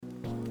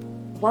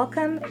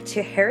Welcome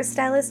to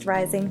Hairstylist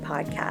Rising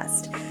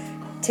podcast.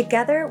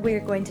 Together, we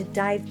are going to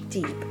dive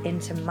deep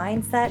into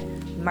mindset,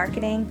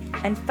 marketing,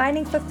 and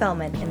finding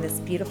fulfillment in this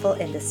beautiful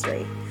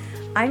industry.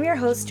 I'm your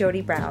host,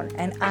 Jody Brown,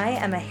 and I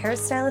am a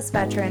hairstylist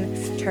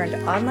veteran turned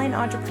online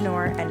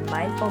entrepreneur and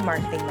mindful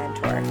marketing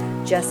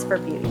mentor just for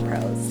beauty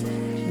pros.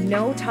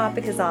 No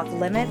topic is off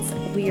limits.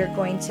 We are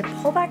going to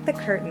pull back the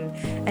curtain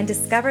and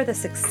discover the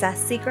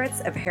success secrets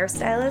of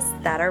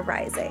hairstylists that are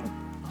rising.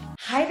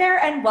 Hi there,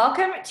 and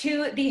welcome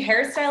to the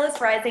Hairstylist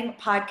Rising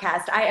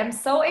podcast. I am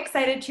so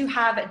excited to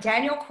have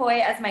Daniel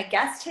Coy as my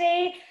guest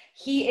today.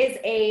 He is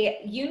a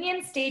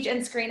union stage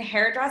and screen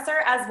hairdresser,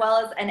 as well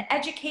as an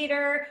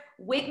educator,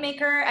 wig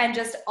maker, and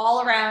just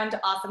all around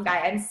awesome guy.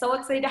 I'm so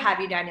excited to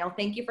have you, Daniel.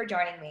 Thank you for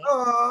joining me.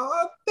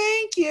 Oh,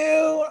 thank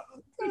you.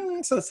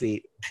 So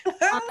sweet.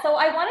 So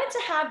I wanted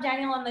to have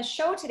Daniel on the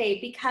show today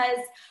because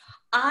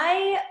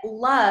I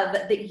love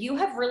that you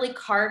have really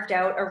carved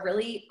out a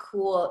really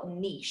cool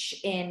niche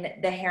in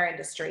the hair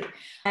industry.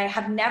 I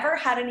have never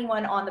had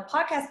anyone on the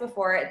podcast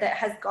before that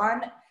has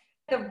gone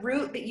the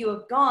route that you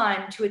have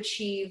gone to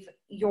achieve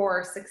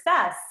your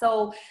success.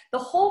 So the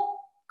whole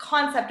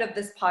concept of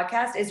this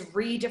podcast is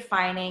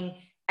redefining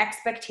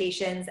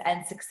expectations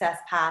and success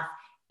path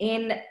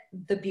in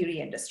the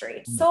beauty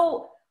industry.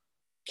 So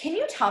can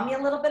you tell me a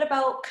little bit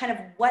about kind of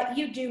what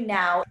you do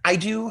now? I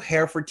do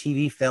hair for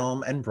TV,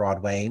 film, and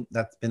Broadway.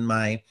 That's been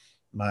my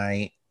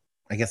I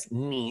guess,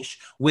 niche.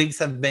 Wigs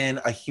have been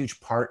a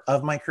huge part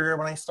of my career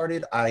when I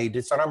started. I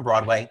did start on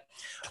Broadway,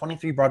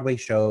 23 Broadway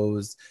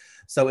shows.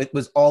 So it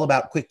was all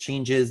about quick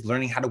changes,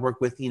 learning how to work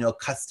with,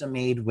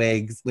 custom-made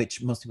wigs,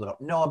 which most people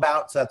don't know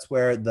about. So that's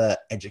where the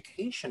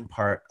education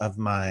part of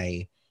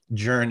my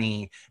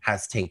journey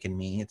has taken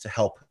me, to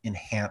help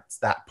enhance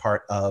that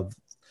part of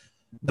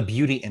the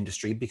beauty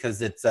industry,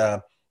 because it's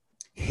a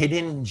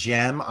hidden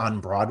gem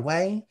on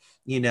Broadway,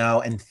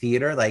 and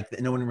theater. Like,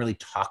 no one really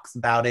talks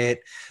about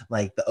it.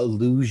 Like, the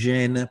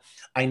illusion.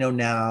 I know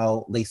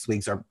now lace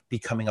wigs are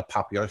becoming a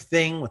popular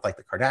thing with like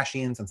the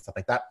Kardashians and stuff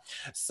like that.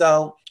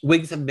 So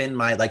wigs have been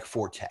my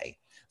forte.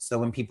 So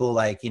when people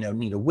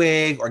need a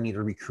wig or need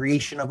a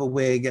recreation of a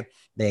wig,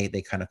 they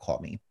kind of call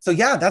me. So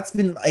yeah, that's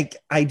been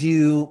I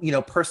do,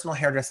 personal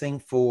hairdressing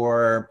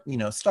for,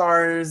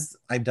 stars.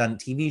 I've done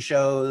TV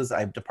shows.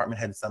 I've department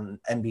headed some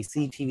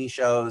NBC TV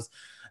shows,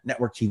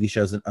 network TV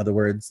shows, in other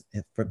words,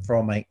 for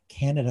all my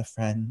Canada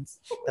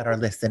friends that are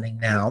listening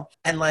now.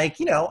 And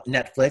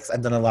Netflix,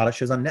 I've done a lot of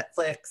shows on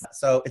Netflix.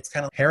 So it's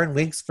kind of hair and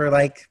wigs for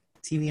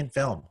TV and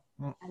film.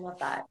 I love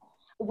that.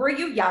 Were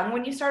you young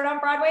when you started on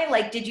Broadway?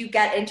 Did you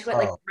get into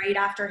it right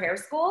after hair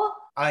school?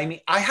 I mean,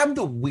 I have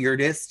the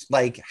weirdest,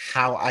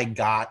 how I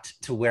got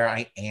to where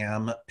I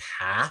am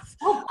path.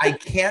 Oh. I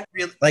can't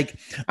really,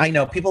 I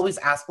know people always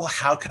ask, well,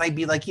 how can I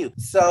be like you?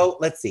 So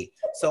let's see.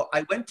 So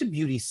I went to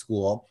beauty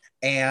school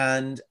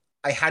and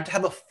I had to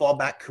have a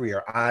fallback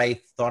career.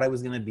 I thought I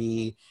was going to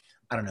be,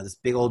 this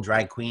big old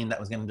drag queen that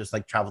was going to just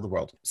travel the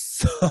world.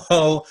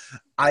 So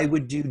I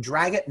would do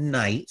drag at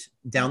night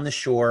down the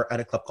shore at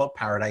a club called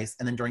Paradise.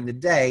 And then during the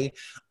day,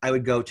 I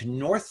would go to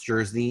North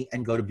Jersey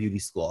and go to beauty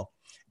school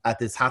at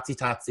this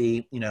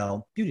hotsy-totsy,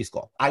 beauty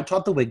school. I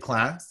taught the wig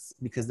class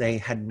because they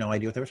had no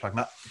idea what they were talking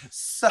about.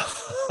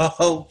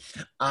 So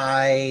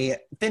I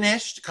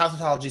finished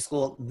cosmetology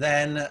school.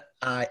 Then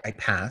I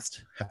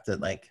passed. Have to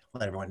let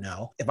everyone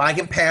know. If I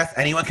can pass,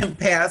 anyone can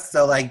pass.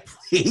 So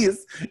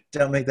please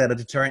don't make that a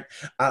deterrent.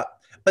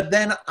 But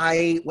then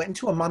I went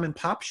into a mom and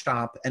pop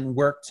shop and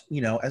worked,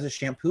 as a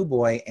shampoo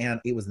boy,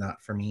 and it was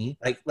not for me.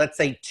 Let's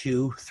say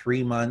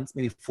 2-3 months,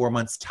 maybe 4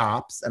 months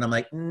tops. And I'm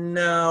like,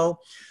 no.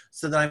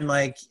 So then I'm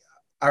like,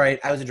 all right,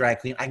 I was a drag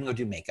queen. I can go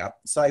do makeup.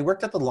 So I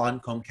worked at the lawn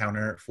comb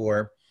counter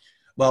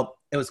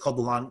it was called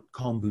the Lawn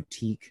Comb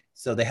Boutique.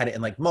 So they had it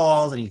in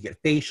malls, and you could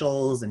get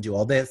facials and do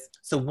all this.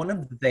 So one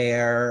of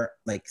their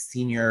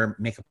senior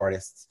makeup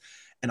artists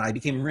and I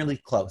became really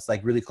close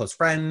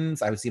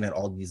friends. I would see him at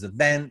all these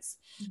events.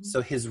 Mm-hmm.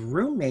 So his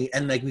roommate,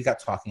 and we got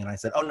talking, and I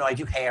said, oh no, I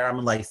do hair. I'm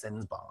a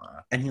licensed, blah,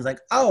 blah. And he's like,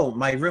 oh,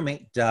 my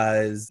roommate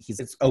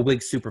he's a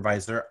wig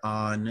supervisor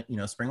on,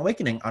 Spring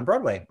Awakening on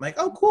Broadway. I'm like,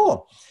 oh,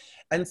 cool.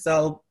 And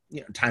so,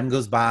 time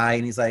goes by,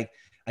 and he's like,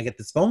 I get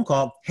this phone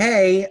call.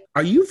 Hey,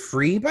 are you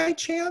free by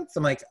chance?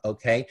 I'm like,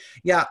 okay.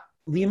 Yeah,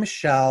 Leah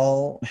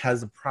Michelle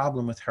has a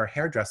problem with her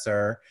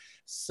hairdresser.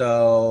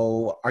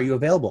 So are you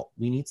available?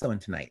 We need someone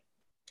tonight.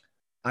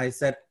 I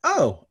said,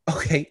 oh,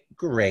 okay,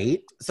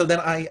 great. So then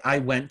I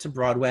went to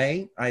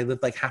Broadway. I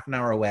lived half an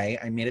hour away.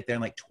 I made it there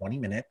in 20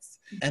 minutes.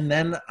 And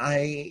then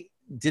I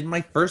did my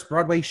first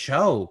Broadway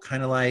show,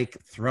 kind of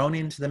thrown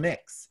into the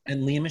mix.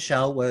 And Leah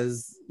Michelle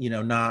was,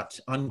 not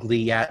on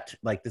Glee yet.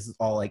 This is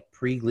all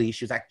pre-Glee.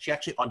 She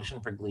actually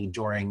auditioned for Glee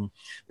during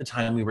the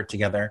time we were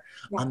together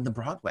on the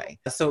Broadway.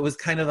 So it was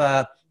kind of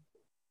a,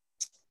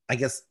 I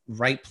guess,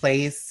 right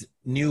place,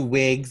 new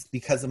wigs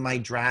because of my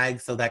drag.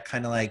 So that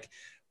kind of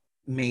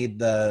made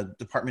the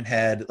department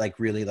head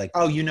really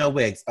oh,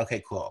 wigs.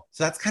 Okay, cool.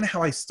 So that's kind of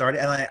how I started.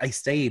 And I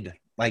stayed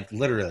Like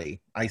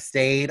literally, I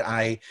stayed,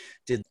 I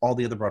did all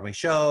the other Broadway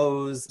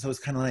shows. So it's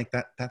kind of like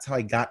that. That's how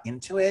I got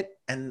into it.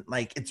 And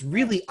like, it's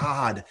really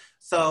odd.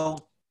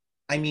 So,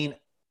 I mean,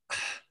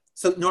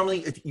 so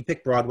normally if you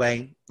pick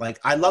Broadway, like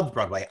I loved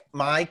Broadway.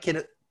 My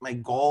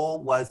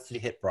goal was to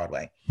hit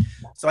Broadway.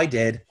 So I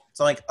did.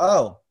 So like,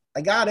 oh,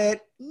 I got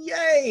it.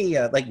 Yay.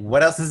 Like,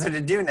 what else is there to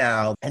do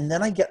now? And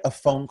then I get a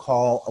phone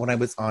call when I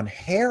was on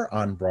Hair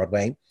on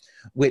Broadway,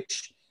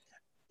 which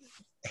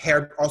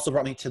Hair also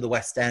brought me to the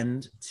West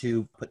End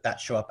to put that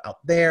show up out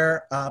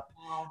there.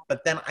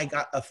 But then I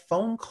got a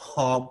phone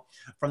call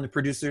from the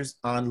producers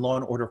on Law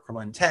and Order: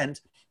 Criminal Intent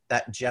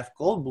that Jeff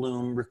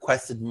Goldblum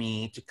requested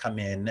me to come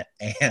in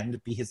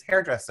and be his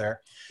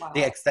hairdresser. Wow.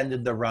 They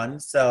extended the run.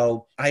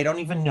 So I don't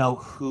even know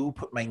who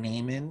put my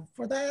name in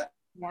for that.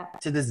 Yeah.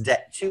 To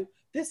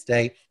this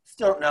day,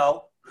 still don't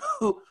know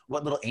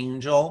what little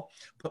angel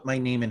put my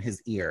name in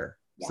his ear.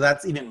 Yeah. So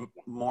that's even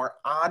more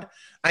odd.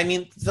 I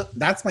mean, so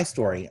that's my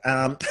story.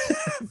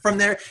 From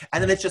there,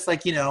 and then it's just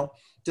like,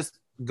 just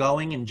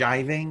going and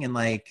jiving and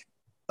like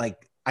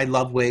I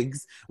love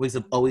wigs. Wigs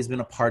have always been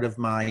a part of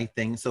my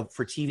thing. So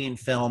for TV and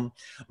film,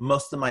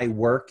 most of my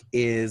work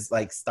is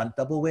like stunt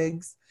double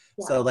wigs.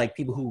 Yeah. So like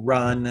people who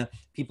run,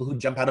 people who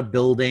jump out of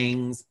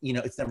buildings,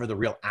 it's never the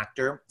real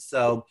actor.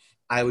 So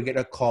I would get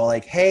a call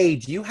like, hey,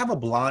 do you have a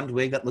blonde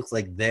wig that looks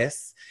like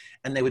this?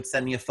 And they would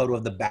send me a photo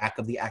of the back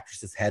of the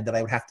actress's head that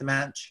I would have to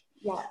match.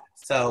 Yeah.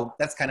 So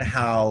that's kind of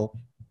how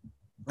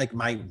like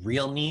my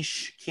real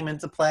niche came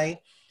into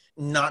play.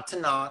 Not to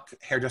knock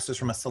hairdressers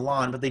from a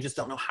salon, but they just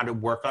don't know how to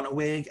work on a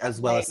wig as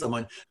well as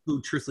someone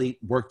who truthfully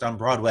worked on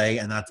Broadway,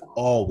 and that's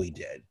all we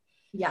did.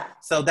 Yeah.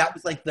 So that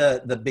was like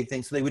the big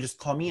thing. So they would just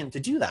call me in to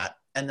do that.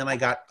 And then I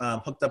got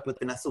hooked up with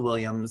Vanessa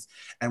Williams,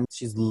 and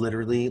she's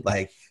literally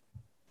like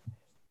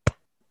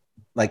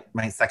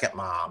my second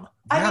mom.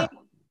 I mean,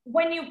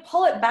 when you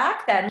pull it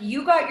back, then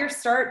you got your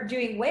start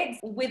doing wigs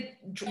with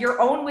your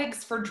own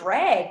wigs for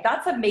drag.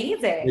 That's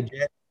amazing.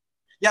 Legit.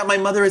 Yeah, my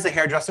mother is a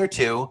hairdresser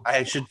too.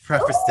 I should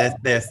preface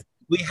this.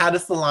 We had a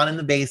salon in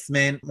the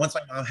basement. Once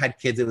my mom had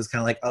kids, it was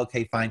kind of like,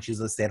 okay, fine, she's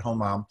a stay-at-home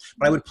mom.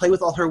 But I would play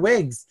with all her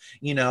wigs,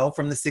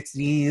 from the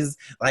 60s.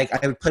 Like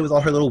I would play with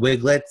all her little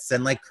wiglets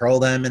and like curl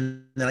them.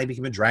 And then I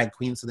became a drag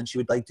queen. So then she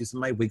would like do some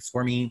of my wigs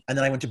for me. And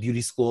then I went to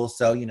beauty school.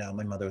 So,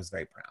 my mother was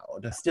very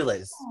proud. Still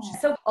is.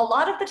 So a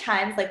lot of the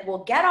times, like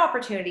we'll get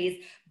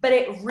opportunities, but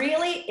it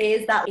really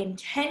is that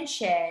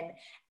intention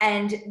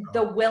and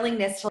the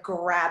willingness to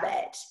grab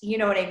it. You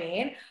know what I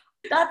mean?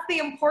 That's the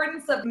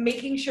importance of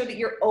making sure that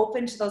you're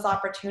open to those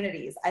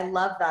opportunities. I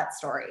love that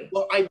story.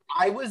 Well,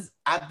 I was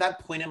at that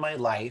point in my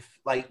life,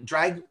 like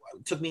drag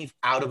took me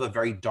out of a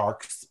very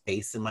dark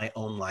space in my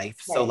own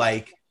life. Right. So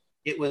like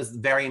it was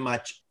very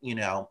much,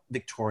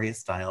 Victoria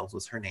Stiles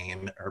was her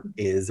name or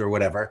is or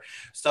whatever.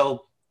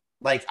 So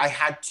like I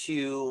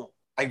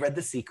read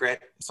The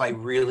Secret. So I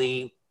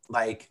really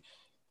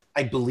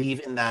I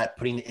believe in that,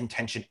 putting the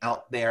intention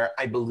out there.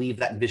 I believe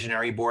that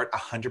visionary board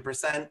 100%.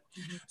 Mm-hmm.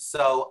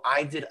 So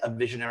I did a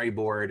visionary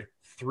board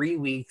 3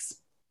 weeks.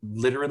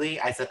 Literally,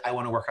 I said, I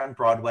want to work on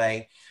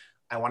Broadway.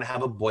 I want to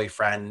have a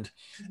boyfriend.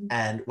 Mm-hmm.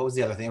 And what was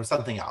the other thing? It was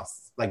something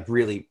else, or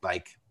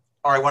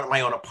I want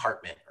my own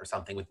apartment or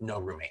something with no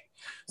roommate.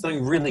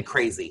 Something really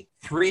crazy.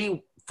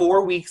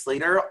 4 weeks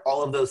later,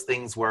 all of those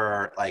things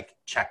were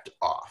checked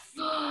off.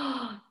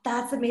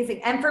 That's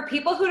amazing. And for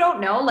people who don't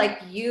know,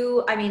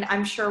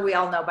 I'm sure we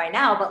all know by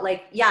now, but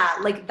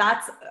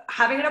that's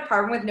having an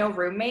apartment with no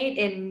roommate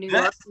in New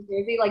York, New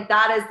Jersey,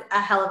 that is a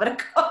hell of an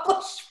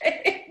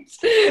accomplishment.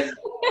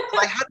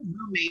 I had a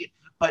roommate,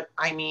 but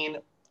I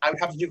would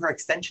have to do her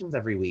extensions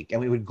every week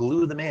and we would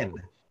glue them in.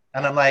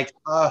 And I'm like,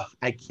 oh,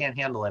 I can't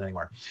handle it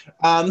anymore.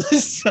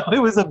 So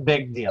it was a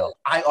big deal.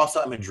 I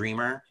also am a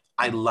dreamer.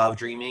 I love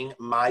dreaming.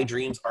 My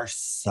dreams are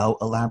so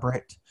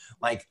elaborate.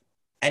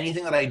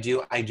 Anything that I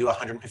do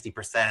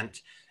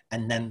 150%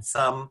 and then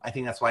some. I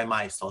think that's why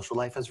my social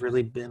life has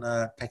really been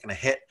taking a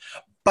hit.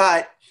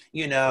 But,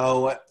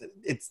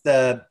 it's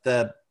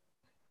the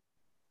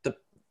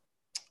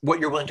what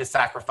you're willing to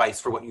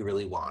sacrifice for what you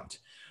really want.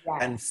 Yeah.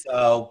 And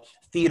so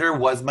theater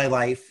was my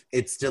life.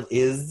 It still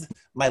is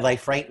my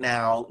life right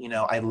now.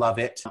 I love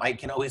it. I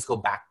can always go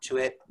back to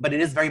it, but it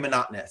is very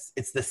monotonous.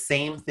 It's the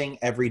same thing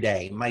every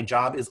day. My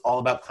job is all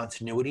about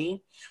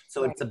continuity.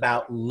 So It's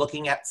about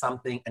looking at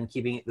something and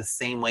keeping it the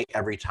same way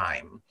every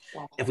time.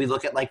 Yeah. If we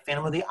look at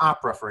Phantom of the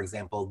Opera, for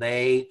example,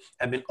 they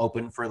have been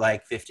open for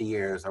 50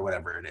 years or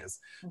whatever it is.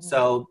 Mm-hmm.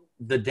 So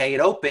the day it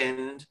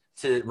opened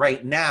to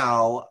right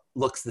now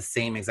looks the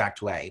same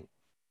exact way.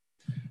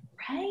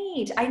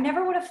 Right. I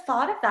never would have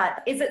thought of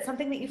that. Is it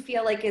something that you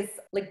feel is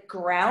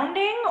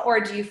grounding, or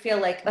do you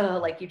feel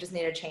you just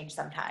need to change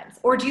sometimes?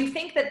 Or do you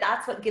think that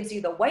that's what gives you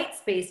the white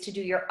space to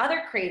do your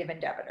other creative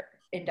endeavor?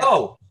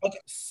 Oh, okay.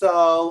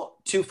 So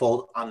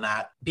twofold on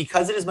that.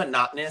 Because it is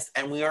monotonous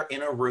and we are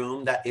in a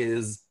room that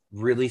is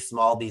really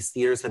small. These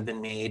theaters have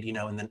been made, in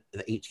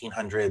the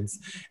 1800s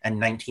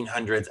and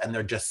 1900s, and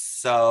they're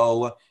just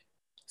so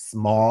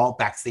small.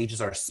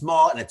 Backstages are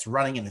small and it's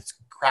running and it's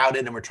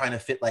crowded and we're trying to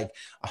fit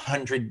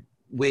 100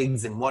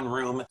 wigs in one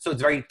room. So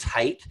it's very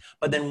tight.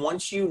 But then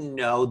once you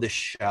know the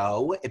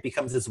show, it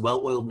becomes this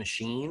well-oiled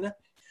machine.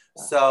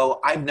 So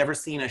I've never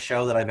seen a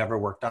show that I've ever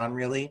worked on,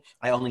 really.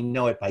 I only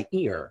know it by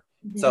ear.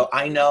 Mm-hmm. So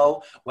I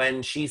know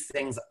when she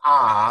sings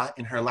 "Ah"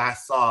 in her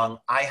last song,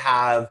 I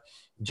have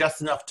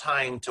just enough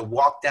time to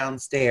walk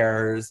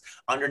downstairs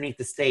underneath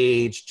the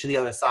stage to the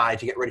other side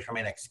to get ready for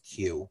my next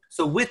cue.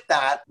 So with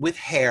that, with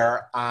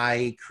hair,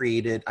 I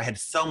had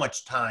so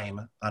much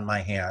time on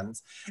my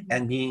hands,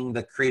 and being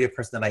the creative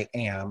person that I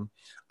am,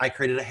 I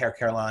created a hair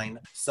care line.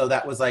 So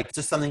that was like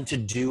just something to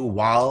do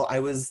while I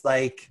was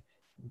like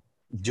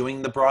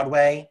doing the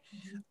Broadway.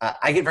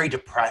 I get very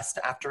depressed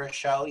after a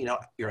show. You know,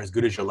 you're as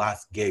good as your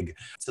last gig.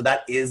 So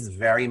that is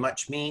very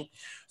much me.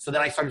 So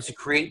then I started to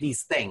create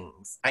these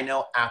things. I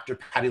know after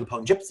Patti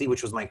LuPone Gypsy,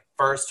 which was my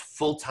first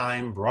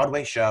full-time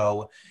Broadway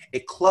show,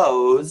 it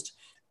closed.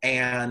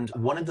 And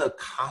one of the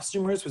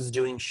costumers was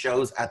doing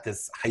shows at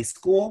this high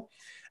school.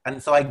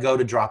 And so I go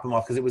to drop him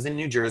off because it was in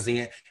New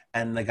Jersey.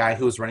 And the guy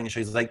who was running the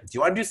show, he's like, "Do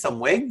you want to do some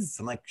wigs?"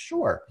 I'm like,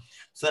 "Sure."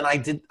 So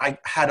then I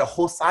had a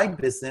whole side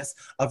business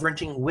of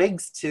renting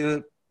wigs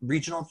to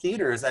regional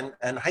theaters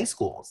and high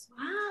schools.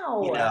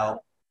 Wow. You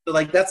know, so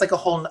like, that's like a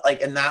whole,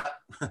 like, and that,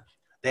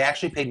 they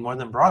actually paid more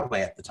than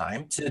Broadway at the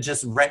time to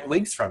just rent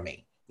wigs from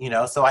me. You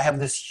know, so I have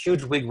this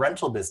huge wig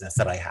rental business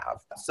that I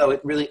have. So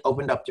it really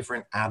opened up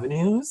different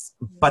avenues.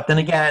 But then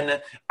again,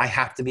 I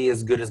have to be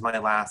as good as my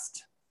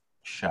last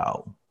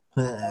show.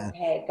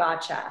 Okay,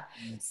 gotcha.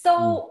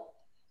 So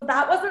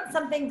that wasn't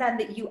something then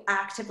that you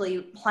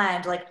actively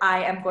planned, like,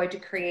 I am going to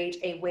create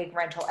a wig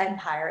rental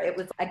empire. It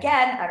was,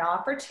 again, an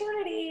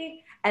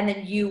opportunity, and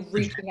then you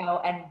reaching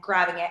out and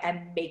grabbing it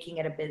and making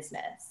it a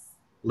business.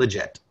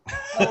 Legit.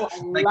 Oh,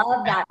 I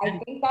love that. I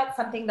think that's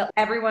something that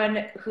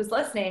everyone who's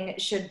listening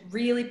should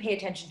really pay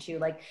attention to.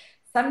 Like,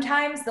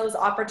 sometimes those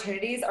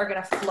opportunities are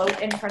going to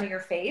float in front of your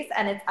face,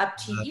 and it's up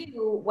to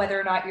you whether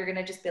or not you're going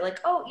to just be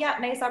like, "Oh yeah,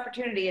 nice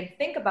opportunity," and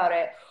think about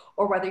it,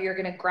 or whether you're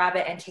going to grab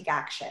it and take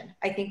action.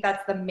 I think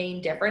that's the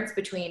main difference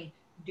between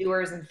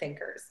doers and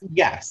thinkers.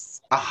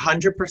 Yes,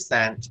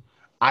 100%.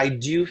 I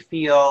do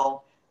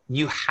feel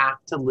you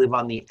have to live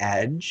on the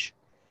edge.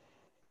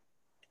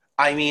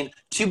 I mean,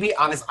 to be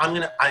honest,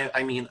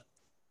 I mean,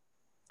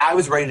 I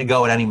was ready to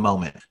go at any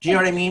moment. Do you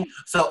know what I mean?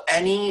 So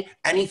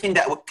anything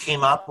that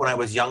came up when I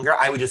was younger,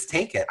 I would just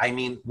take it. I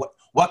mean,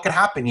 what could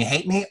happen? You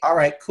hate me? All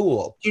right,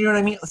 cool. Do you know what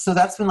I mean? So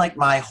that's been like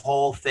my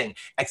whole thing,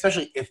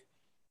 especially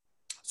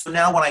so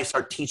now when I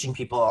start teaching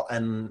people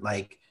and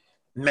like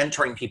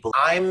mentoring people,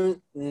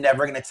 I'm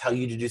never going to tell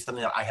you to do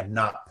something that I have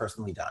not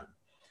personally done.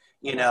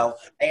 You know,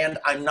 and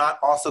I'm not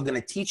also going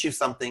to teach you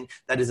something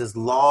that is this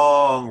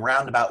long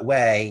roundabout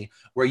way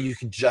where you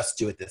could just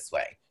do it this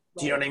way.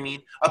 Do you know what I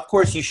mean? Of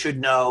course, you should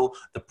know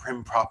the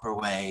prim proper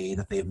way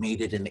that they've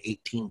made it in the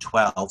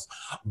 1812s.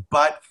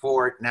 But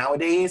for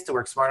nowadays, to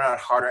work smarter, not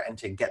harder, and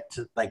to get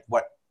to like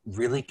what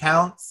really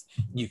counts,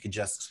 you could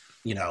just,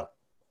 you know,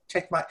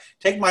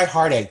 take my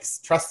heartaches.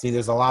 Trust me,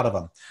 there's a lot of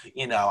them.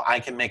 You know, I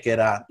can make it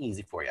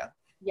easy for you.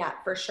 Yeah,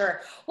 for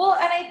sure. Well,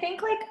 and I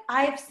think like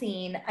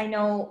I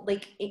know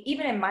like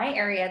even in my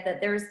area that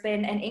there's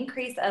been an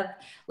increase of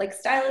like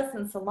stylists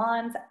and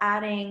salons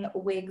adding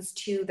wigs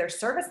to their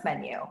service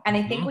menu. And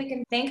I think we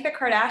can thank the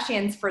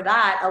Kardashians for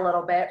that a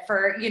little bit,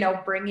 for, you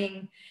know,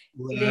 bringing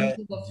it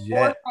into the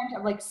forefront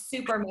of like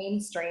super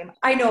mainstream.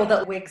 I know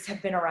that wigs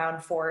have been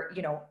around for,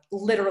 you know,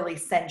 literally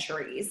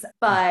centuries,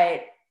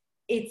 but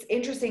it's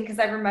interesting because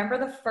I remember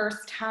the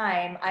first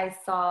time I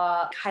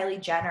saw Kylie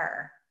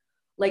Jenner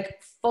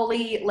like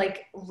fully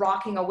like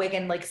rocking a wig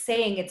and like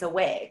saying it's a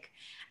wig.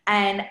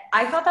 And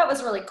I thought that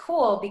was really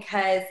cool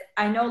because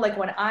I know like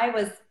when I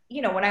was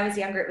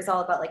younger, it was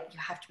all about like, you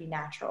have to be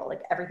natural.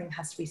 Like everything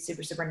has to be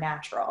super, super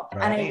natural.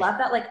 Right. And I love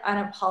that, like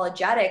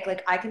unapologetic,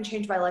 like I can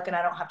change my look and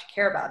I don't have to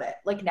care about it.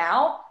 Like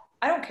now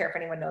I don't care if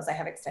anyone knows I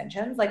have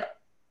extensions. Like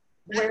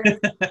where 10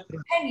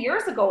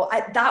 years ago,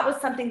 that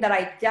was something that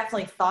I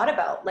definitely thought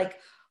about. Like,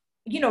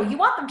 you know, you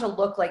want them to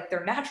look like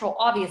they're natural,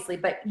 obviously,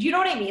 but you know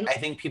what I mean? I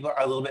think people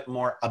are a little bit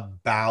more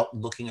about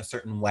looking a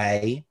certain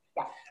way.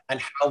 Yeah.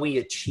 And how we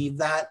achieve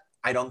that,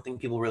 I don't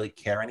think people really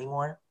care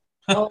anymore.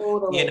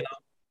 Totally. You know,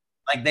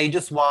 like they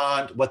just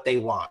want what they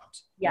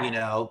want. Yeah. You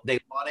know, they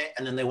want it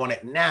and then they want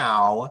it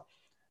now.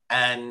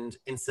 And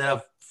instead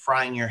of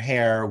frying your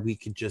hair, we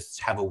could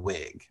just have a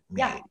wig made.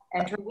 Yeah,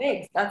 enter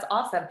wigs. That's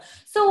awesome.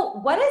 So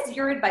what is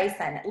your advice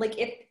then? Like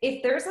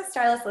if there's a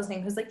stylist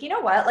listening who's like, you know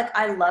what, like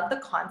I love the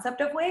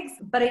concept of wigs,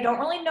 but I don't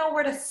really know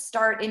where to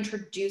start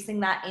introducing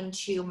that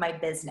into my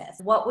business.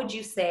 What would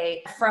you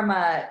say from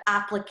a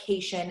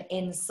application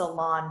in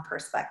salon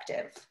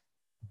perspective?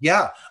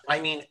 Yeah,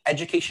 I mean,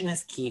 education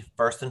is key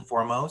first and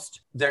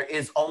foremost. There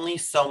is only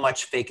so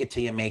much fake it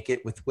till you make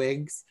it with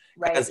wigs.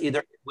 Right. Because either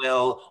it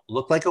will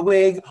look like a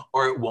wig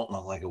or it won't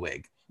look like a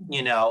wig,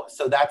 you know?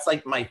 So that's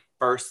like my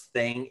first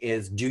thing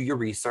is do your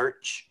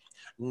research,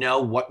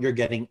 know what you're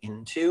getting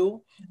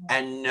into,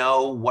 and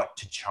know what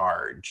to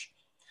charge.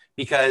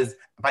 Because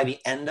by the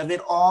end of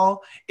it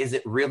all, is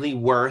it really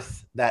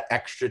worth that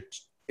extra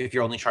if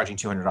you're only charging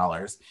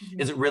 $200?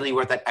 Is it really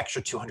worth that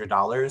extra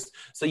 $200?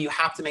 So you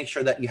have to make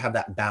sure that you have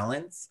that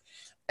balance,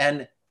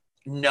 and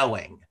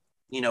knowing,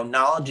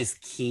 knowledge is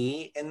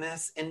key in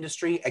this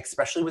industry,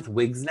 especially with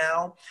wigs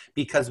now,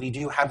 because we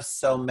do have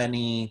so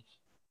many,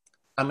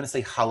 I'm going to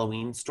say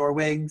Halloween store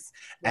wigs,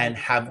 and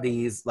have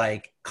these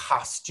like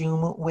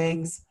costume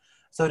wigs,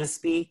 so to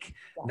speak,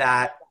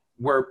 that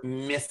we're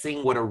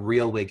missing what a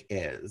real wig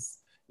is.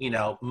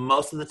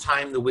 Most of the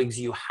time, the wigs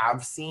you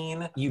have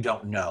seen, you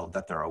don't know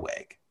that they're a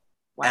wig.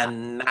 Wow.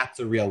 And that's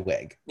a real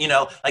wig,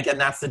 and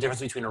that's the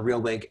difference between a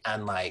real wig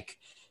and like,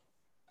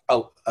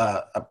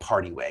 a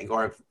party wig,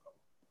 or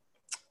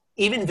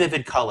even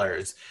vivid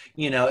colors.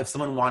 If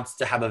someone wants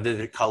to have a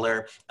vivid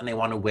color and they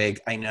want a wig,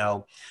 I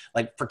know,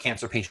 like for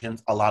cancer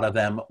patients, a lot of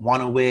them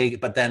want a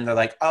wig, but then they're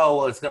like, oh,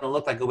 well, it's going to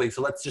look like a wig,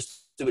 so let's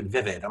just do it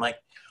vivid. I'm like,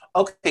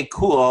 okay,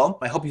 cool.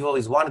 I hope you've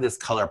always wanted this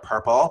color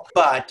purple,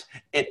 but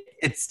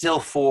it's still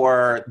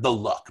for the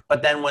look.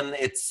 But then when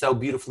it's so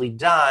beautifully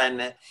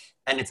done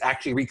and it's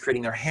actually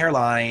recreating their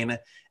hairline,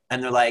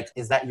 and they're like,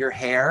 is that your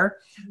hair?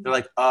 They're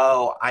like,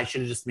 oh, I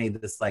should have just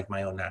made this like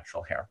my own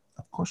natural hair.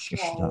 Of course you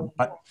should have.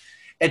 But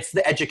it's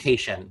the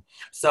education.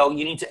 So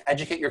you need to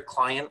educate your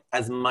client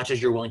as much as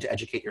you're willing to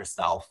educate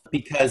yourself,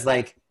 because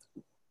like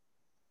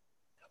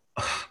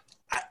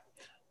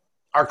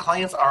our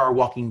clients are our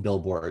walking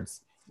billboards.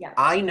 Yeah.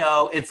 I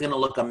know it's going to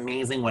look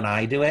amazing when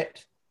I do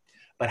it,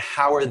 but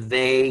how are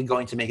they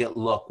going to make it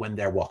look when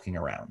they're walking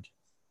around?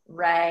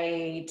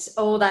 Right.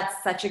 Oh,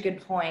 that's such a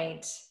good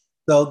point.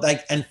 So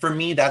like, and for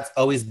me, that's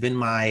always been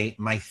my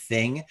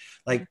thing.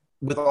 Like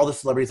with all the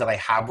celebrities that I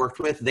have worked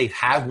with, they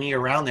have me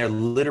around there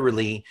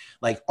literally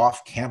like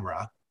off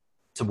camera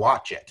to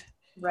watch it.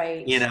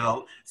 Right.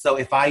 So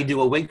if I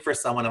do a wig for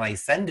someone and I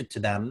send it to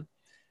them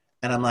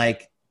and I'm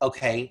like,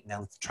 okay, now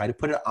let's try to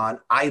put it on.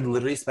 I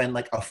literally spend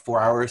like a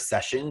 4-hour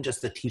session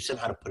just to teach them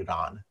how to put it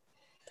on.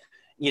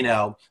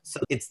 So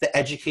it's the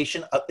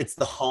education, it's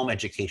the home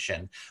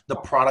education, the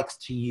products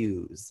to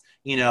use.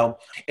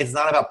 It's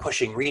not about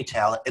pushing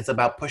retail. It's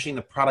about pushing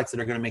the products that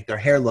are going to make their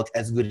hair look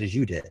as good as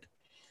you did.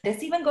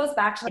 This even goes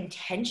back to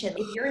intention.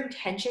 If your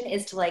intention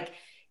is to like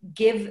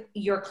give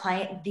your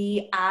client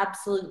the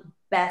absolute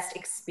best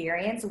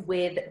experience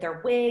with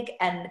their wig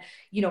and,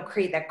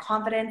 create that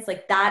confidence,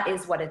 like that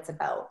is what it's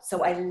about.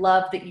 So I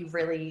love that you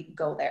really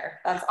go there.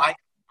 That's awesome.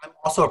 I'm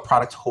also a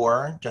product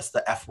whore, just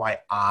the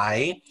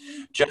FYI,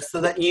 just so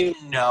that you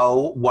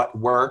know what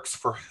works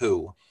for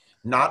who.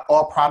 Not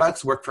all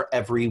products work for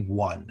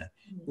everyone.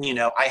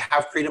 I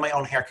have created my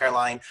own hair care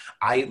line.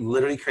 I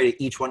literally created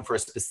each one for a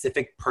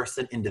specific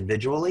person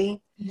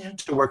individually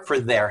to work for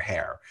their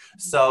hair.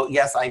 So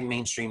yes, I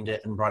mainstreamed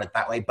it and brought it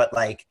that way, but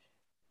like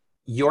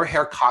your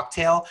hair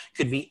cocktail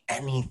could be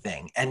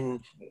anything. And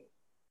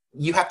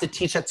you have to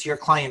teach that to your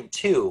client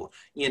too,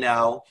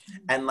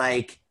 and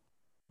like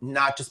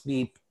not just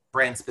be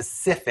brand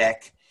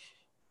specific,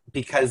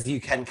 because you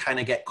can kind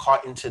of get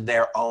caught into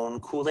their own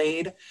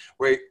Kool-Aid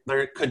where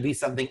there could be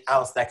something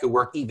else that could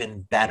work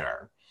even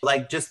better.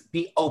 Like just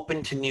be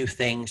open to new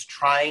things,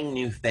 trying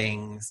new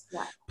things,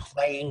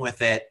 playing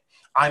with it.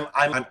 I'm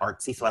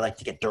artsy, so I like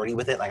to get dirty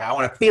with it. Like I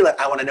want to feel it.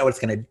 I want to know what it's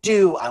going to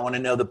do. I want to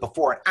know the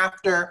before and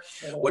after,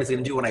 what it's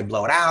going to do when I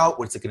blow it out,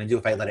 what's it going to do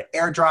if I let it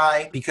air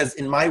dry. Because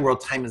in my world,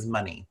 time is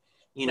money.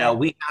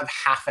 We have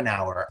half an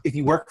hour. If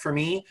you work for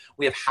me,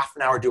 we have half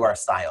an hour to do our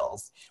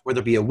styles, whether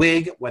it be a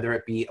wig, whether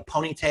it be a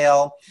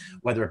ponytail,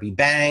 whether it be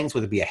bangs,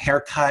 whether it be a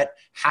haircut,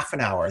 half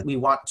an hour. We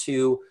want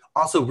to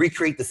also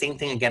recreate the same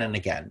thing again and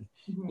again.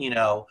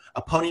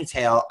 A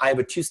ponytail, I have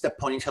a 2-step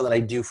ponytail that I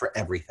do for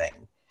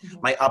everything.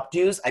 My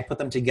updos, I put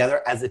them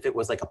together as if it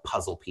was like a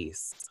puzzle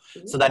piece.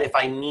 So that if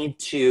I need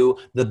to,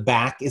 the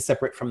back is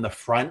separate from the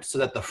front, so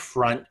that the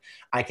front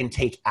I can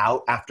take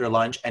out after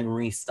lunch and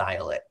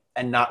restyle it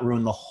and not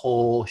ruin the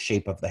whole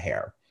shape of the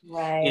hair.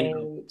 Right.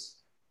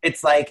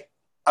 It's like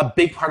a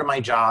big part of my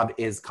job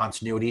is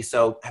continuity.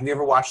 So have you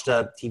ever watched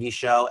a TV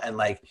show and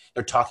like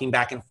they're talking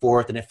back and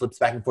forth and it flips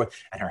back and forth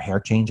and her hair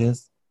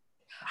changes?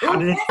 How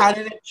did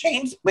it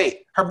change?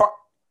 Wait,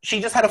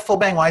 she just had a full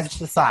bang. Why is it to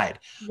the side?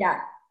 Yeah.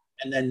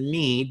 And then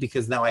me,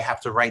 because now I have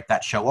to write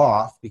that show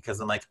off because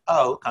I'm like,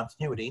 oh,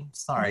 continuity.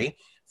 Sorry.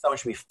 Someone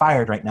should be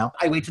fired right now.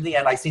 I wait to the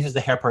end. I see who's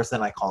the hair person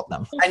and I call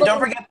them. And don't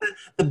forget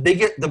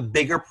the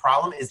bigger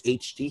problem is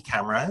HD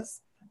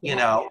cameras,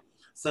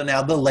 So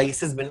now the lace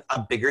has been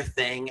a bigger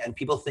thing and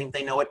people think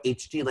they know what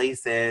HD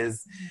lace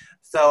is.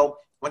 So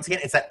once again,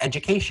 it's that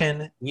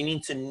education. You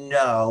need to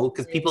know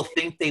because people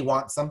think they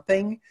want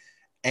something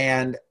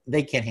and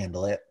they can't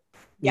handle it.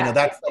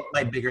 That's like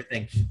my bigger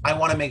thing. I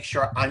want to make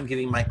sure I'm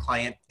giving my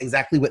client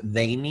exactly what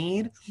they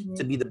need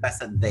to be the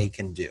best that they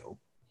can do.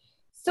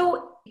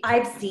 So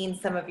I've seen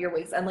some of your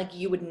wigs and like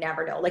you would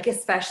never know, like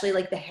especially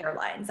like the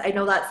hairlines. I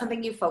know that's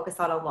something you focus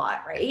on a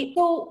lot, right?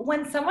 So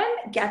when someone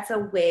gets a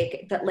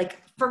wig that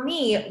like, for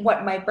me,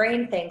 what my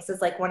brain thinks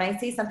is like when I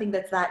see something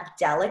that's that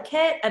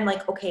delicate, I'm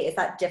like, okay, is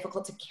that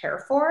difficult to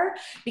care for?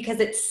 Because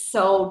it's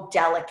so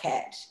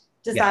delicate.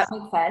 Does that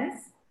make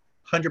sense?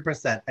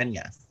 100%. And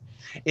yes,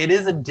 it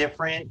is a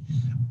different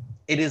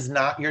it is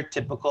not your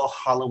typical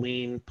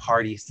Halloween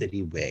party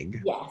city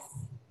wig. Yes.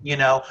 You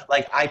know,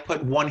 like I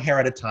put one hair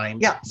at a time.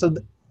 Yeah. So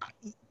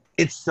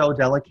it's so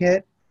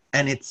delicate,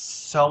 and it's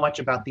so much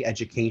about the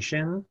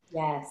education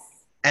Yes.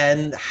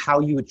 and how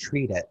you would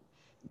treat it.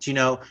 You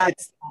know,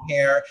 it's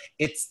hair,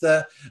 it's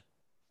the,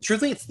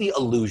 truthfully, it's the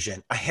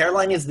illusion. A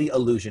hairline is the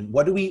illusion.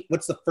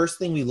 What's the first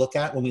thing we look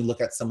at when we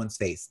look at someone's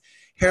face?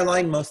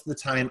 Hairline, most of the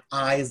time,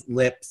 eyes,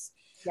 lips.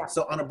 Yeah.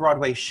 So on a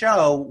Broadway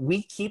show,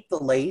 we keep the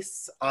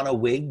lace on a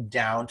wig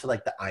down to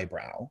like the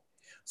eyebrow,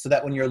 so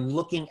that when you're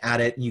looking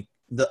at it,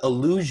 the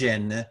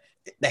illusion,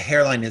 the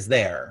hairline is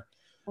there.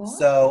 Oh.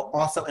 So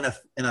also in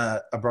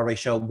a Broadway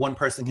show, one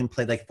person can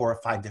play like 4 or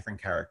 5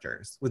 different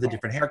characters with a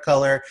different hair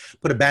color.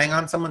 Put a bang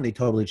on someone, they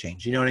totally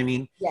change. You know what I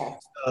mean? Yeah.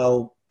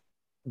 So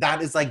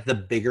that is like the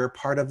bigger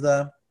part of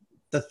the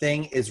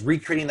thing, is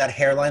recreating that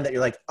hairline that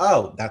you're like,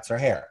 oh, that's her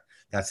hair.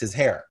 That's his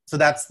hair. So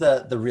that's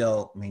the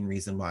real main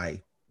reason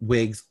why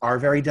wigs are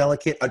very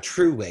delicate. A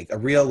true wig, a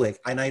real wig.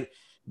 And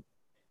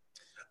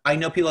I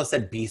know people have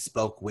said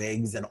bespoke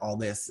wigs and all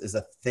this is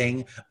a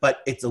thing, but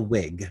it's a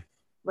wig.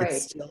 Right.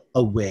 It's still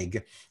a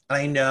wig. And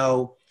I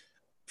know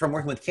from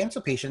working with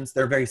cancer patients,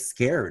 they're very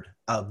scared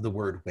of the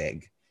word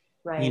wig.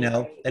 Right. You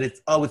know, that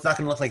it's not going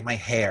to look like my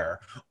hair,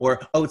 or,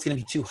 oh, it's going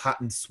to be too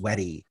hot and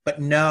sweaty. But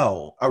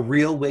no, a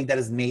real wig that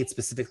is made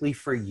specifically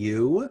for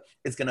you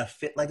is going to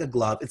fit like a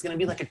glove. It's going to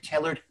be like a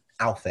tailored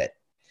outfit.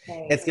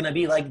 Okay. It's going to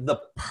be like the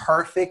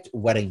perfect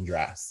wedding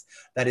dress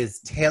that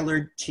is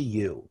tailored to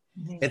you.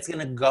 Mm-hmm. It's going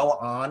to go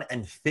on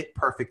and fit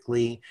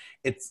perfectly.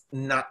 You're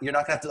not going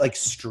to have to like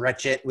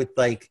stretch it with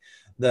like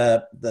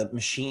the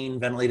machine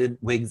ventilated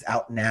wigs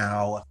out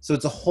now. So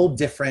it's a whole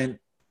different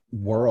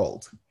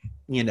world.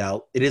 You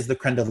know, it is the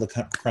creme de la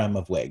creme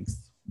of wigs.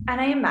 And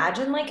I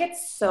imagine like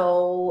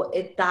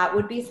that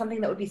would be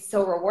something that would be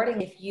so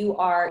rewarding if you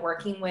are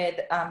working with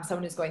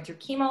someone who's going through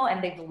chemo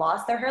and they've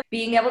lost their hair,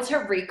 being able to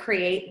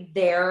recreate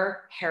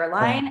their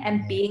hairline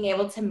and being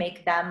able to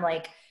make them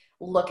like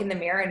look in the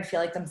mirror and feel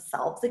like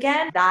themselves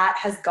again. That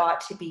has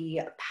got to be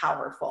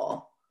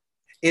powerful.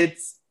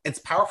 It's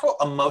powerful,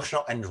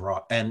 emotional,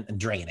 and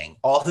draining,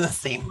 all in the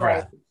same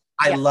breath.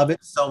 Right. I love it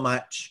so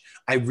much.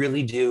 I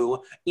really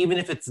do. Even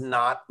if it's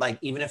not like,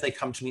 even if they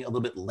come to me a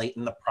little bit late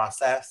in the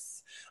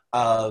process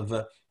of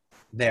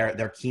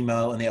their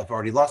chemo and they have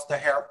already lost their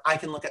hair, I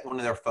can look at one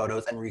of their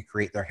photos and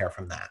recreate their hair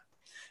from that.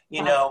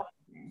 You know?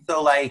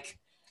 So like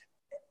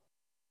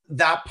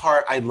that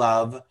part I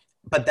love.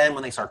 But then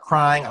when they start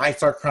crying, I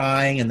start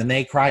crying, and then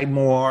they cry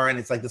more, and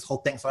it's like this whole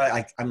thing. So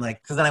I'm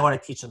like, because then I want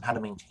to teach them how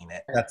to maintain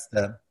it. That's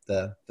the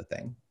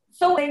thing.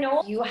 So I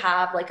know you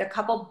have like a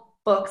couple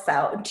books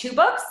out, 2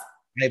 books?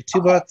 I have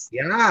 2 books,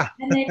 yeah.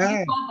 And then you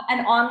have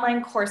an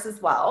online course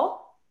as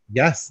well?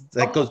 Yes,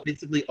 that goes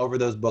basically over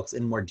those books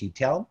in more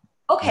detail.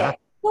 Okay, yeah.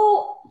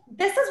 So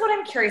this is what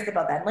I'm curious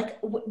about then. Like,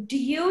 do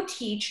you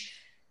teach,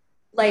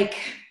 like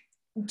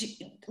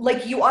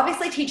you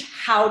obviously teach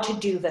how to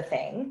do the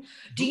thing.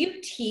 Do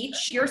you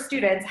teach your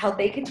students how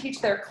they can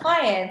teach their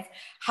clients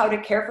how to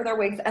care for their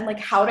wigs and like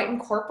how to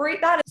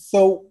incorporate that?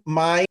 So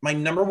my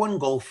number one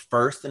goal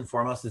first and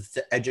foremost is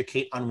to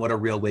educate on what a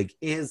real wig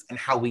is and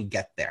how we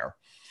get there.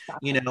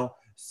 You know,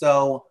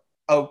 so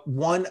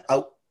one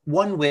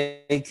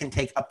wig can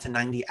take up to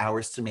 90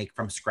 hours to make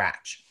from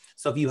scratch.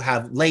 So if you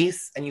have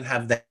lace and you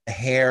have the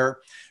hair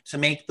to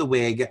make the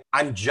wig,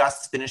 I'm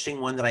just finishing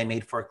one that I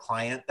made for a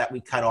client that we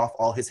cut off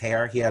all his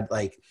hair. He had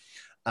like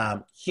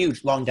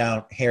huge long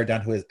hair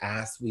down to his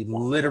ass. I'm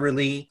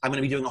going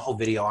to be doing a whole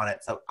video on it.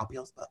 So I'll be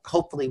able to,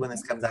 hopefully when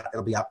this comes out,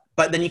 it'll be up.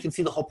 But then you can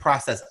see the whole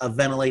process of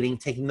ventilating,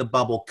 taking the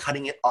bubble,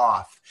 cutting it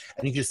off,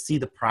 and you just see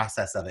the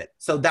process of it.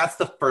 So that's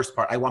the first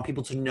part. I want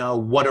people to know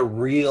what a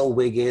real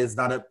wig is,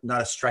 not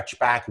a stretch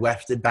back,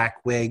 wefted back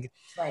wig.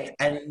 Right.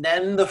 And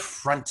then the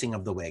fronting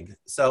of the wig.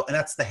 So, and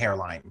that's the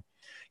hairline.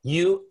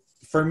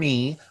 For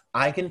me,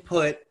 I can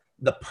put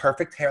the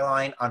perfect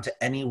hairline onto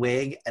any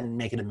wig and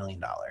make it $1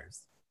 million.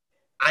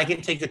 I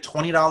can take a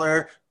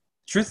 $20,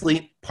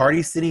 truthfully,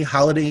 Party City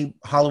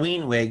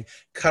Halloween wig,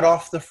 cut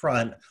off the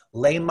front,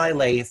 lay my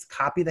lace,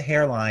 copy the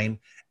hairline,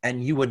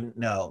 and you wouldn't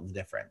know the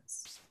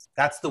difference.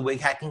 That's the wig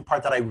hacking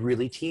part that I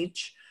really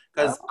teach,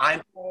 because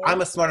I'm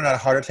a smarter, not a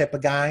harder type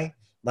of guy.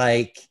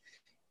 Like,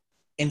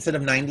 instead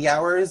of 90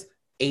 hours,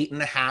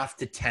 8.5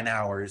 to 10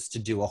 hours to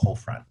do a whole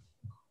front.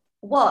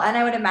 Well, and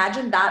I would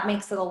imagine that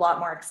makes it a lot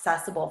more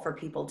accessible for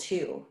people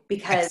too,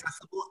 because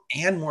accessible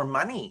and more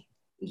money.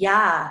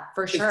 Yeah,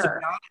 for sure. To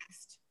be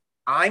honest,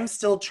 I'm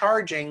still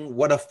charging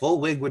what a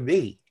full wig would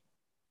be.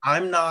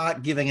 I'm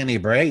not giving any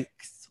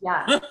breaks.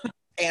 Yeah.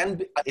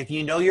 And if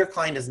you know your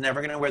client is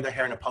never going to wear their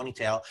hair in a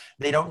ponytail,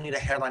 they don't need a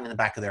hairline in the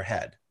back of their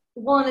head.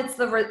 Well, and it's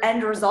the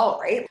end result,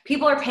 right?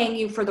 People are paying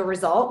you for the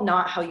result,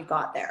 not how you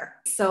got there.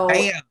 So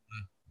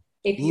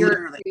if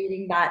you're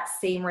creating that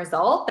same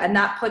result, and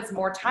that puts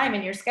more time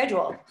in your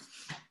schedule.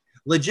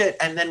 Legit.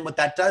 And then what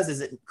that does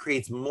is it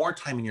creates more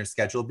time in your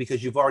schedule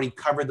because you've already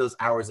covered those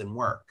hours in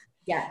work.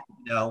 Yeah.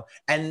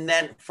 And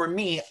then for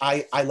me,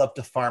 I love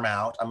to farm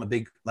out. I'm a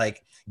big,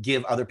 like,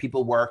 give other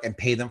people work and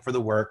pay them for the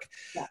work.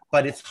 Yeah.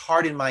 But it's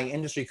hard in my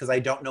industry because I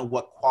don't know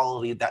what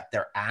quality that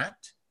they're at.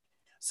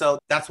 So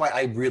that's why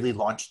I really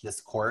launched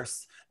this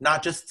course,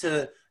 not just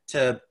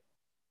to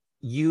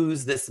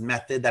use this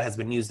method that has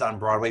been used on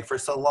Broadway for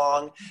so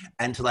long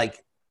and to,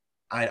 like,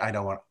 I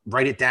don't want to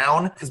write it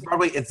down because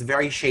Broadway, it's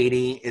very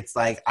shady. It's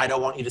like, I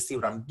don't want you to see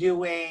what I'm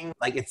doing.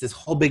 Like, it's this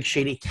whole big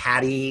shady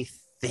catty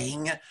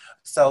thing.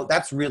 So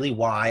that's really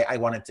why I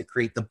wanted to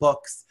create the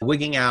books,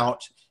 Wigging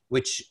Out,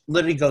 which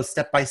literally goes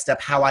step by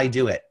step how I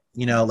do it.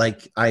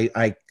 Like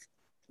I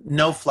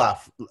no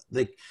fluff.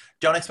 Like,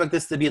 don't expect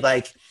this to be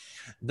like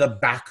the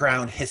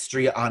background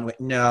history on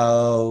it.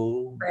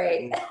 No.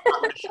 Right.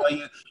 I'm going to show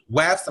you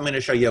wefts. I'm going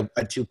to show you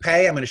a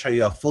toupee. I'm going to show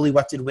you a fully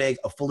wefted wig,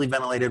 a fully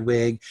ventilated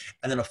wig,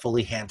 and then a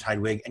fully hand-tied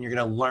wig. And you're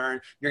going to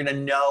learn, you're going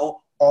to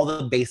know all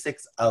the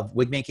basics of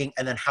wig making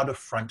and then how to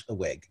front a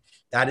wig.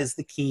 That is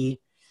the key.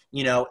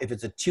 If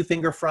it's a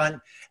 2-finger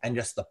front and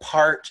just the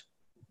part,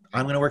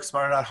 I'm going to work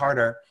smarter, not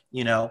harder.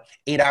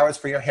 8 hours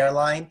for your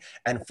hairline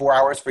and 4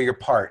 hours for your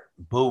part.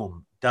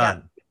 Boom,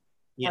 done.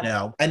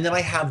 Yeah. And then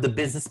I have the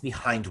business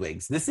behind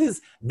wigs.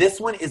 This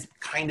one is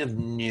kind of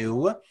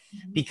new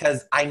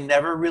because I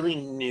never really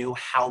knew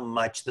how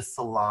much the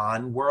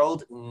salon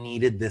world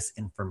needed this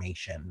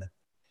information.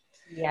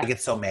 Yeah. I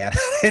get so mad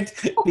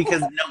at it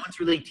because no one's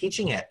really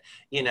teaching it,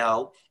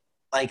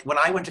 Like, when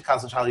I went to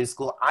cosmetology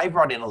school, I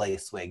brought in a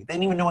lace wig. They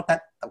didn't even know what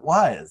that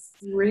was.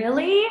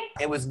 Really?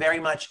 It was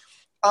very much,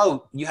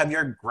 oh, you have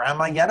your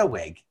Grandma Yetta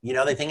wig.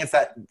 They think it's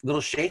that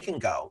little shake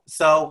and go.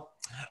 So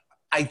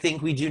I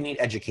think we do need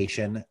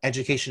education.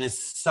 Education is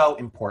so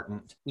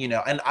important,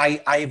 and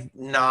I've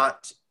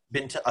not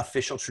been to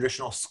official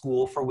traditional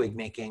school for wig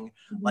making.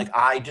 Mm-hmm. Like,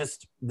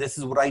 this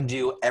is what I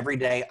do every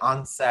day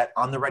on set,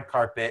 on the red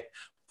carpet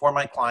for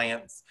my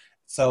clients.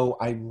 So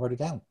I wrote it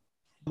down.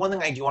 One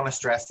thing I do want to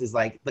stress is,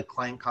 like, the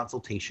client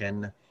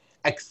consultation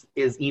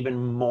is even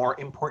more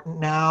important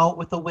now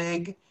with a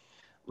wig.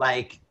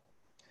 Like,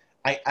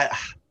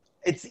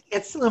 it's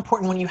still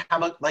important when you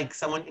have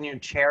someone in your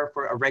chair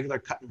for a regular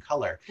cut and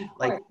color.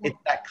 Like, it's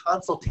that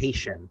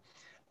consultation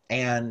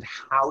and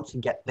how to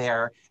get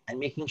there and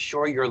making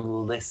sure you're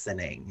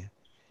listening.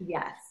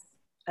 Yes.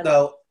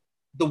 So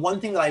the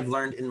one thing that I've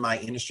learned in my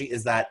industry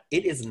is that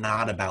it is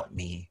not about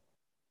me.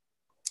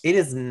 It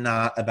is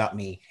not about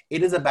me.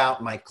 It is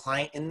about my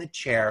client in the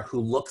chair who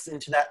looks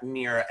into that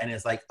mirror and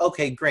is like,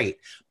 okay, great.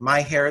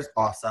 My hair is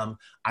awesome.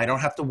 I don't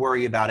have to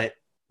worry about it.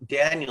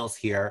 Daniel's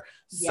here,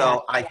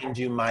 so I can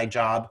do my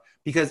job.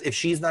 Because if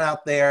she's not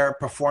out there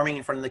performing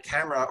in front of the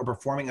camera or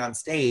performing on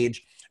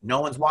stage, no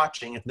one's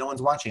watching. If no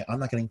one's watching, I'm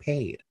not getting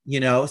paid,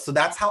 So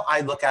that's how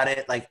I look at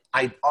it. Like,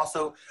 I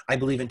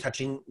believe in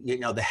touching,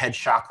 the head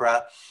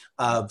chakra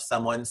of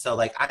someone. So,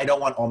 like, I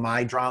don't want all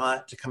my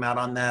drama to come out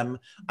on them.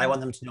 I want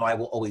them to know I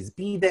will always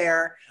be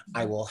there.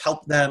 I will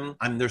help them.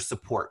 I'm their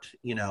support,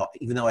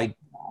 even though I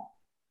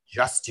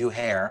just do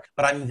hair,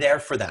 but I'm there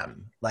for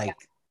them. Like,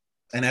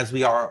 and as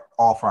we are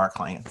all for our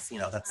clients,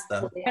 that's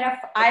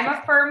I'm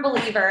a firm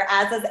believer,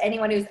 as is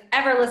anyone who's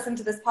ever listened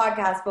to this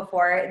podcast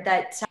before,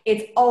 that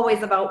it's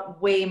always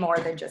about way more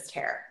than just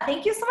hair.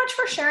 Thank you so much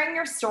for sharing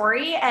your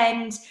story.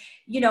 And,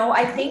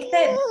 I think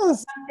that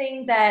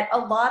something that a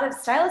lot of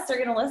stylists are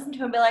going to listen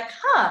to and be like,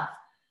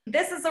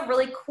 this is a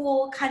really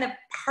cool kind of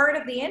part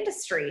of the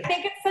industry. I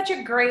think it's such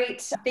a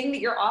great thing that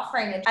you're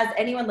offering. And as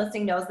anyone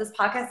listening knows, this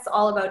podcast is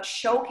all about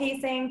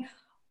showcasing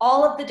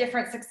all of the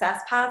different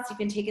success paths you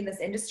can take in this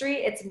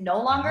industry. It's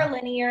no longer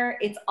linear.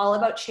 It's all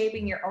about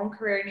shaping your own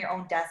career and your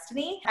own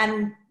destiny.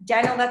 And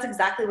Daniel, that's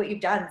exactly what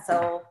you've done.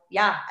 So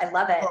yeah, I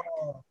love it.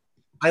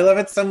 I love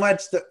it so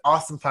much. The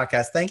awesome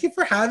podcast. Thank you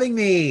for having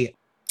me.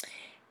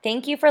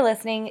 Thank you for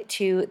listening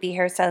to the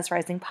Hairstylist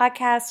Rising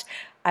podcast.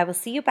 I will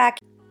see you back.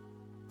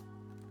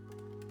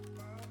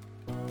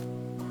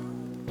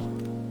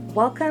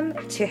 Welcome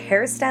to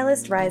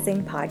Hairstylist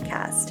Rising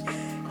podcast.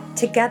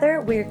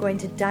 Together, we are going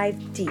to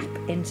dive deep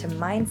into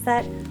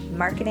mindset,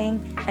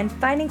 marketing, and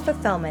finding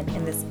fulfillment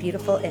in this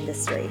beautiful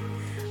industry.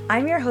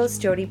 I'm your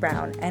host, Jody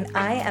Brown, and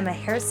I am a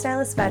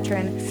hairstylist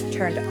veteran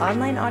turned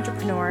online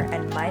entrepreneur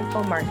and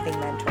mindful marketing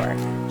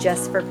mentor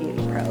just for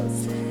beauty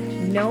pros.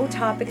 No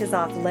topic is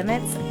off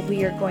limits.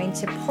 We are going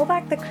to pull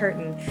back the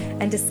curtain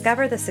and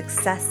discover the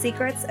success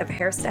secrets of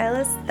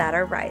hairstylists that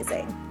are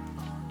rising.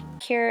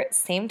 Here,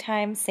 same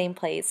time, same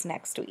place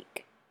next week.